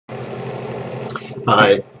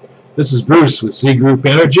Hi, this is Bruce with Z Group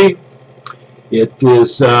Energy. It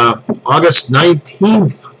is August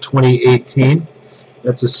 19th, 2018.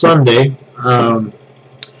 That's a Sunday.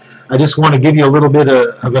 I just want to give you a little bit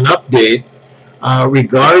of an update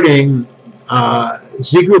regarding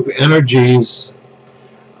Z Group Energy's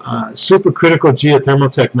supercritical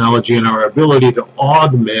geothermal technology and our ability to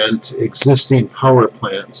augment existing power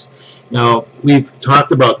plants. Now, we've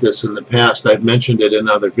talked about this in the past. I've mentioned it in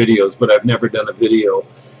other videos, but I've never done a video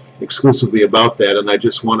exclusively about that, and I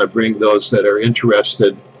just want to bring those that are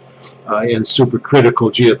interested in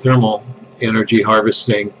supercritical geothermal energy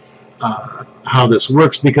harvesting how this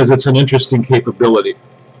works, because it's an interesting capability.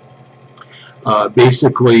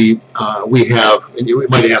 Basically, we have, and you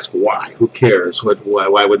might ask why, who cares,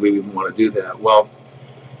 why would we even want to do that? Well,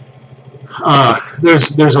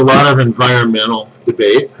 there's a lot of environmental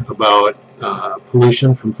debate about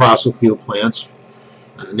pollution from fossil fuel plants.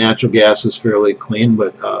 Natural gas is fairly clean,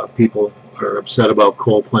 but people are upset about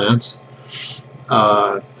coal plants.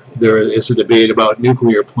 There is a debate about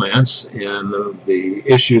nuclear plants and the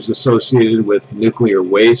issues associated with nuclear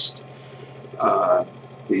waste.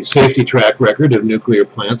 The safety track record of nuclear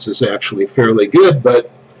plants is actually fairly good, but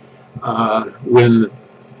when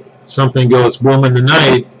something goes boom in the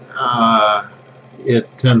night, it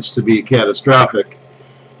tends to be catastrophic.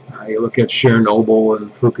 You look at Chernobyl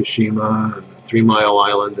and Fukushima and 3 Mile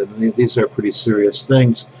Island, and these are pretty serious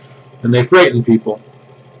things, and they frighten people.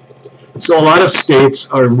 So a lot of states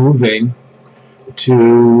are moving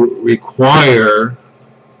to require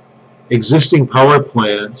existing power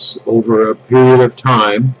plants over a period of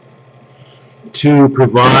time to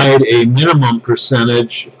provide a minimum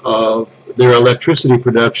percentage of their electricity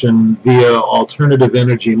production via alternative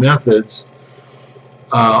energy methods.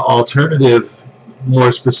 Alternative,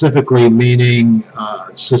 more specifically, meaning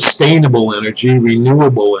sustainable energy,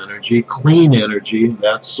 renewable energy, clean energy,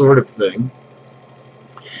 that sort of thing.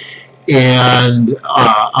 And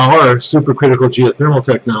our supercritical geothermal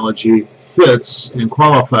technology fits and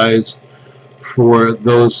qualifies for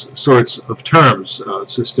those sorts of terms.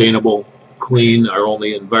 Sustainable, clean, our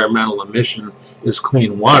only environmental emission is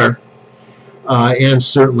clean water, and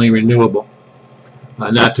certainly renewable,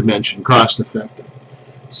 not to mention cost effective.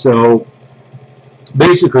 So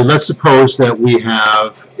basically, let's suppose that we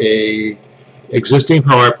have a existing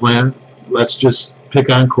power plant. Let's just pick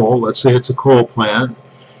on coal. Let's say it's a coal plant.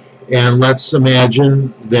 And let's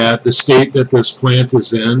imagine that the state that this plant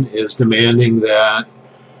is in is demanding that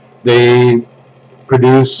they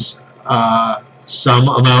produce some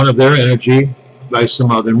amount of their energy by some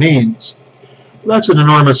other means. Well, that's an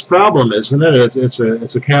enormous problem, isn't it?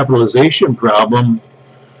 It's a capitalization problem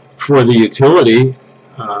for the utility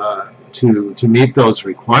to meet those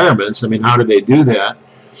requirements. I mean, how do they do that?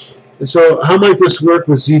 And so how might this work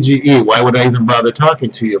with ZGE? Why would I even bother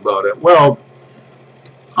talking to you about it? Well,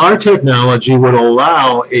 our technology would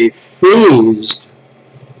allow a phased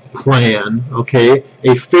plan, okay,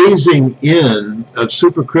 a phasing in of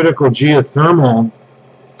supercritical geothermal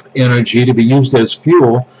energy to be used as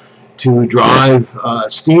fuel to drive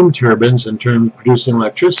steam turbines in terms of producing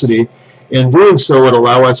electricity, and doing so would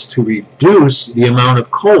allow us to reduce the amount of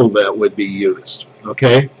coal that would be used,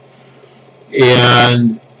 okay?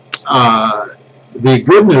 And the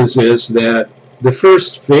good news is that the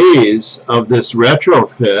first phase of this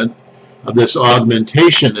retrofit, of this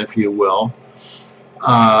augmentation, if you will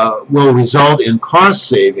result in cost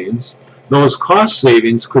savings. Those cost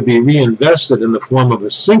savings could be reinvested in the form of a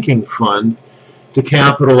sinking fund to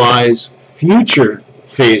capitalize future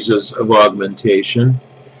phases of augmentation,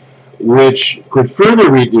 which could further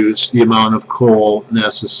reduce the amount of coal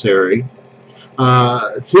necessary.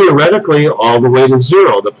 Theoretically, all the way to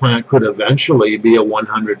zero. The plant could eventually be a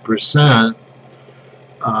 100%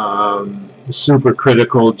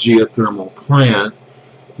 supercritical geothermal plant,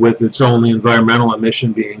 with its only environmental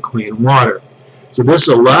emission being clean water. So this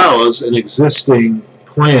allows an existing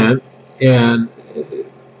plant and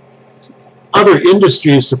other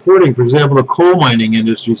industries supporting, for example, the coal mining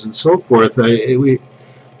industries and so forth.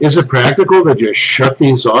 Is it practical to just shut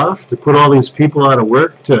these off, to put all these people out of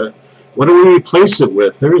work? What do we replace it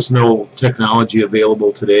with? There is no technology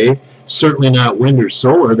available today, certainly not wind or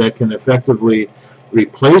solar, that can effectively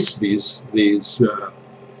replace these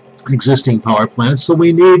existing power plants. So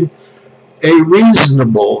we need a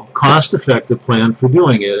reasonable, cost-effective plan for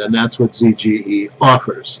doing it, and that's what ZGE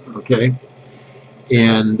offers, okay?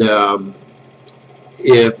 And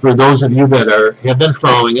for those of you that have been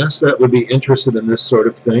following us, that would be interested in this sort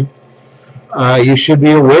of thing, you should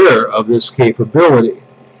be aware of this capability,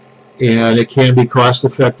 and it can be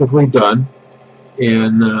cost-effectively done.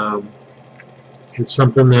 And It's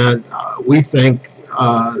something that we think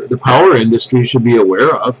the power industry should be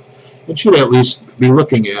aware of and should at least be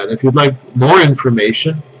looking at. If you'd like more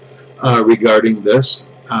information regarding this,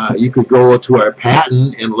 you could go to our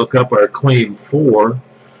patent and look up our Claim 4.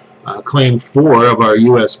 Claim 4 of our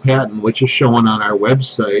U.S. patent, which is shown on our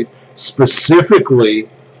website, specifically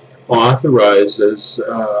authorizes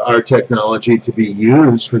our technology to be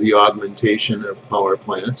used for the augmentation of power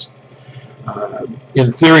plants.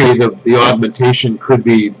 In theory, the augmentation could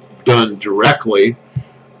be done directly,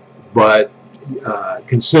 but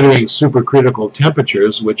considering supercritical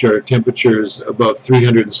temperatures, which are temperatures above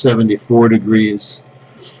 374 degrees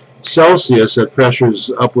Celsius at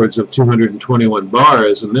pressures upwards of 221 bar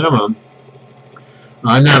as a minimum,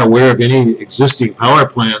 I'm not aware of any existing power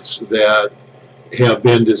plants that have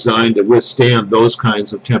been designed to withstand those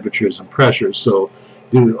kinds of temperatures and pressures. So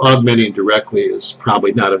augmenting directly is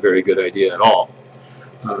probably not a very good idea at all.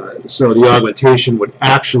 So the augmentation would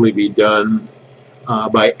actually be done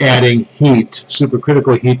by adding heat,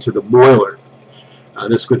 supercritical heat, to the boiler.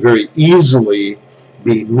 This could very easily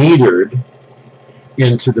be metered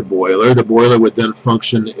into the boiler. The boiler would then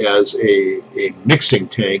function as a mixing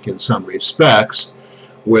tank in some respects,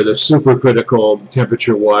 where the supercritical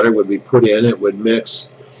temperature water would be put in. It would mix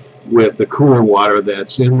with the cooler water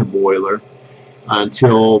that's in the boiler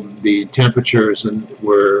until the temperatures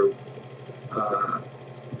were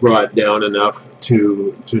brought down enough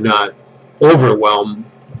to not overwhelm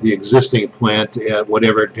the existing plant at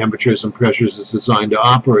whatever temperatures and pressures it's designed to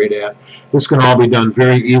operate at. This can all be done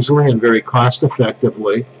very easily and very cost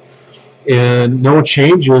effectively, and no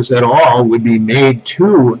changes at all would be made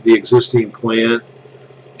to the existing plant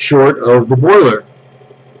short of the boiler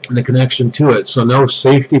and the connection to it. So no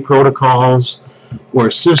safety protocols or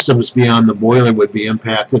systems beyond the boiler would be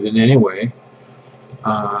impacted in any way.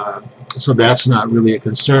 So that's not really a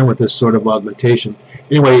concern with this sort of augmentation.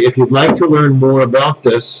 Anyway, if you'd like to learn more about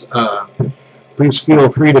this, please feel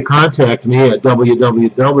free to contact me at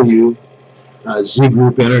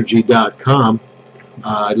www.zgroupenergy.com.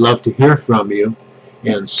 I'd love to hear from you.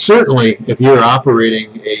 And certainly, if you're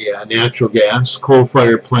operating a natural gas,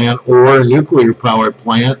 coal-fired plant, or a nuclear power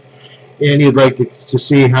plant, and you'd like to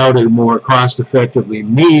see how to more cost-effectively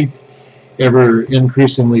meet ever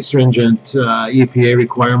increasingly stringent EPA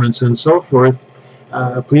requirements and so forth,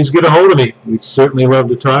 please get a hold of me. We'd certainly love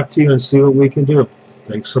to talk to you and see what we can do.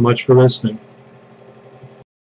 Thanks so much for listening.